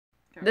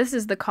This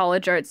is the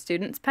college art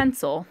student's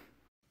pencil.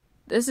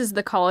 This is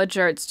the college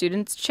art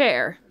student's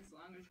chair.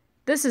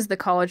 This is the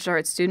college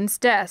art student's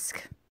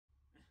desk.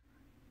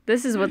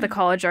 This is what the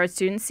college art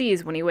student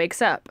sees when he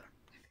wakes up.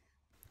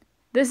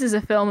 This is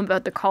a film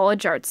about the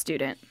college art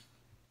student.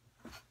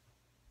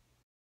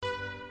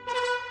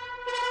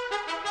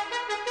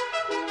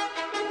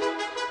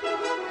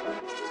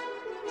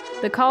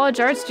 The college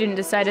art student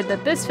decided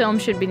that this film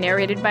should be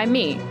narrated by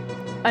me,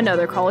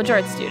 another college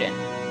art student.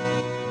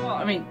 Well,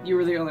 I mean, you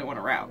were the only one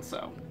around,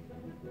 so.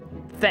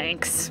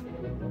 Thanks.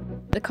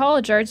 The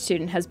college art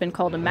student has been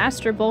called a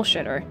master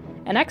bullshitter,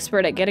 an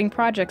expert at getting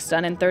projects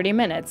done in 30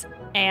 minutes,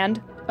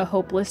 and a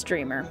hopeless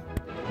dreamer.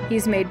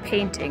 He's made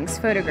paintings,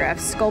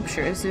 photographs,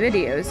 sculptures,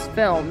 videos,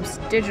 films,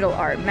 digital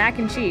art, mac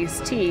and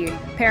cheese, tea,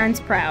 parents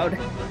proud.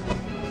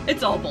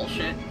 It's all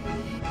bullshit.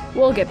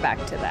 We'll get back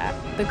to that.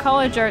 The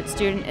college art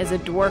student is a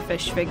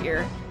dwarfish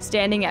figure,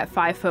 standing at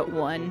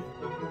 5'1".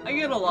 I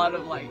get a lot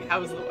of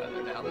how's the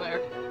weather down there?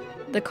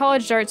 The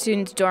college art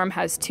student's dorm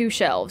has 2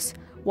 shelves,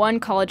 one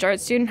college art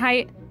student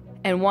height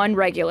and one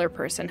regular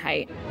person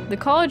height. The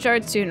college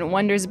art student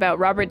wonders about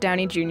Robert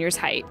Downey Jr.'s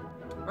height.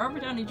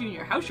 Robert Downey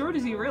Jr., how short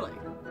is he really?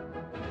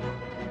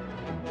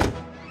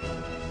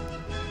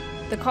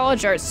 The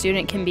college art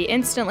student can be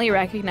instantly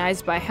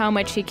recognized by how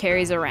much he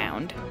carries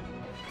around.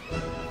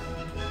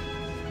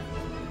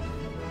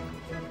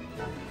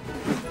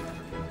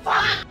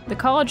 The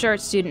college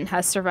art student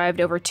has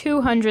survived over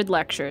 200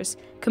 lectures,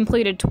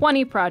 completed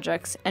 20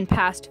 projects, and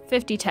passed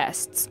 50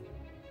 tests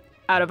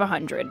out of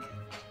 100.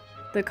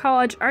 The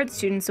college art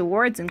student's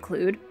awards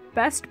include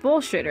Best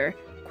Bullshitter,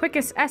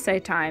 Quickest Essay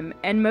Time,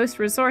 and Most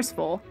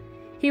Resourceful.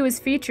 He was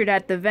featured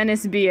at the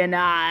Venice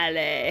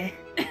Biennale.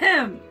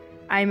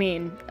 I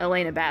mean,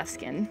 Elena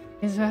Baskin.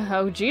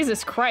 Oh,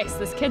 Jesus Christ,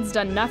 this kid's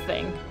done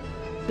nothing.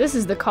 This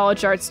is the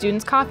college art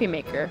student's coffee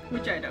maker,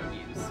 which I don't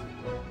use.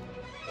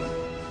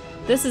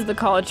 This is the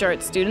college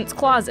art student's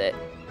closet.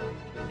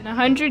 In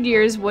 100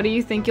 years, what do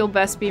you think you'll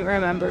best be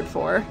remembered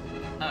for?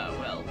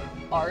 Well,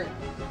 art.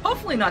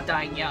 Hopefully not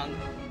dying young.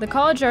 The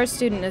college art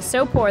student is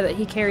so poor that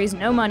he carries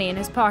no money in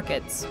his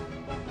pockets.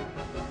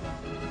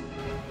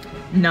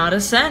 Not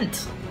a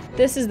cent.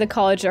 This is the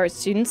college art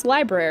student's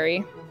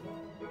library.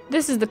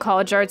 This is the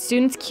college art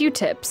student's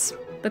Q-tips.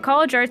 The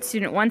college art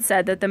student once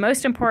said that the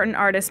most important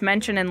artist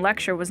mentioned in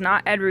lecture was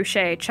not Ed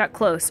Ruscha, Chuck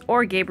Close,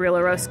 or Gabriel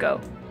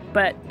Orozco,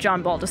 but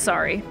John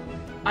Baldessari.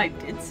 I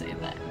did say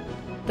that.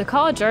 The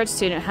college art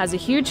student has a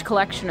huge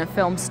collection of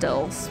film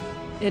stills.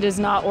 It is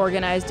not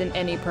organized in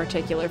any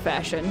particular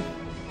fashion.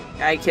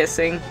 Guy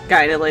kissing,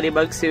 guy in a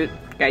ladybug suit,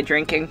 guy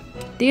drinking.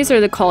 These are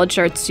the college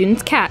art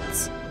student's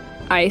cats,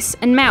 Ice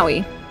and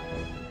Maui.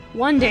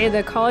 One day,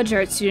 the college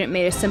art student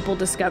made a simple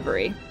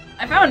discovery.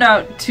 I found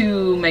out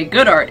to make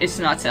good art is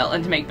to not sell,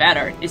 and to make bad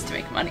art is to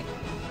make money.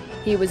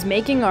 He was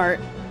making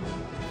art.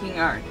 Making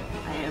art.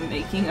 I am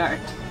making art.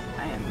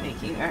 I am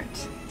making art.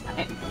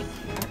 I am making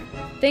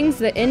art. Things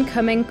that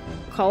incoming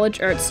college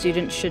art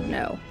students should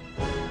know.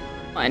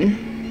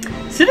 1.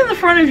 Sit in the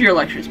front of your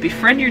lectures.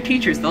 Befriend your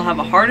teachers. They'll have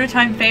a harder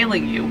time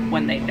failing you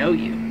when they know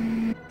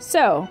you.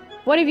 So,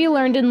 what have you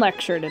learned in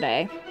lecture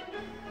today?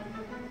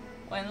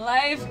 When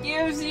life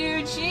gives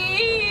you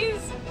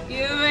cheese,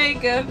 you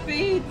make a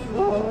pizza.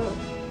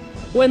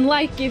 When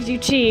life gives you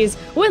cheese,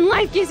 when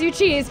life gives you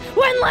cheese,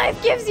 when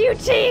life gives you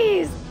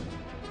cheese!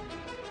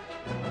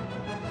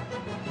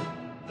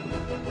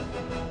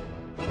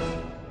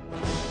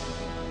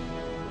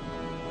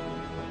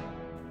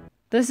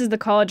 This is the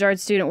college art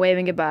student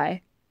waving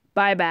goodbye.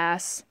 Bye,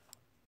 Bass.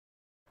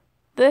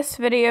 This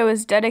video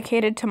is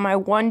dedicated to my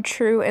one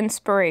true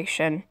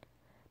inspiration,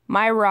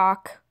 my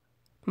rock,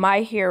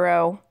 my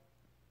hero,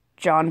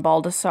 John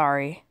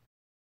Baldessari.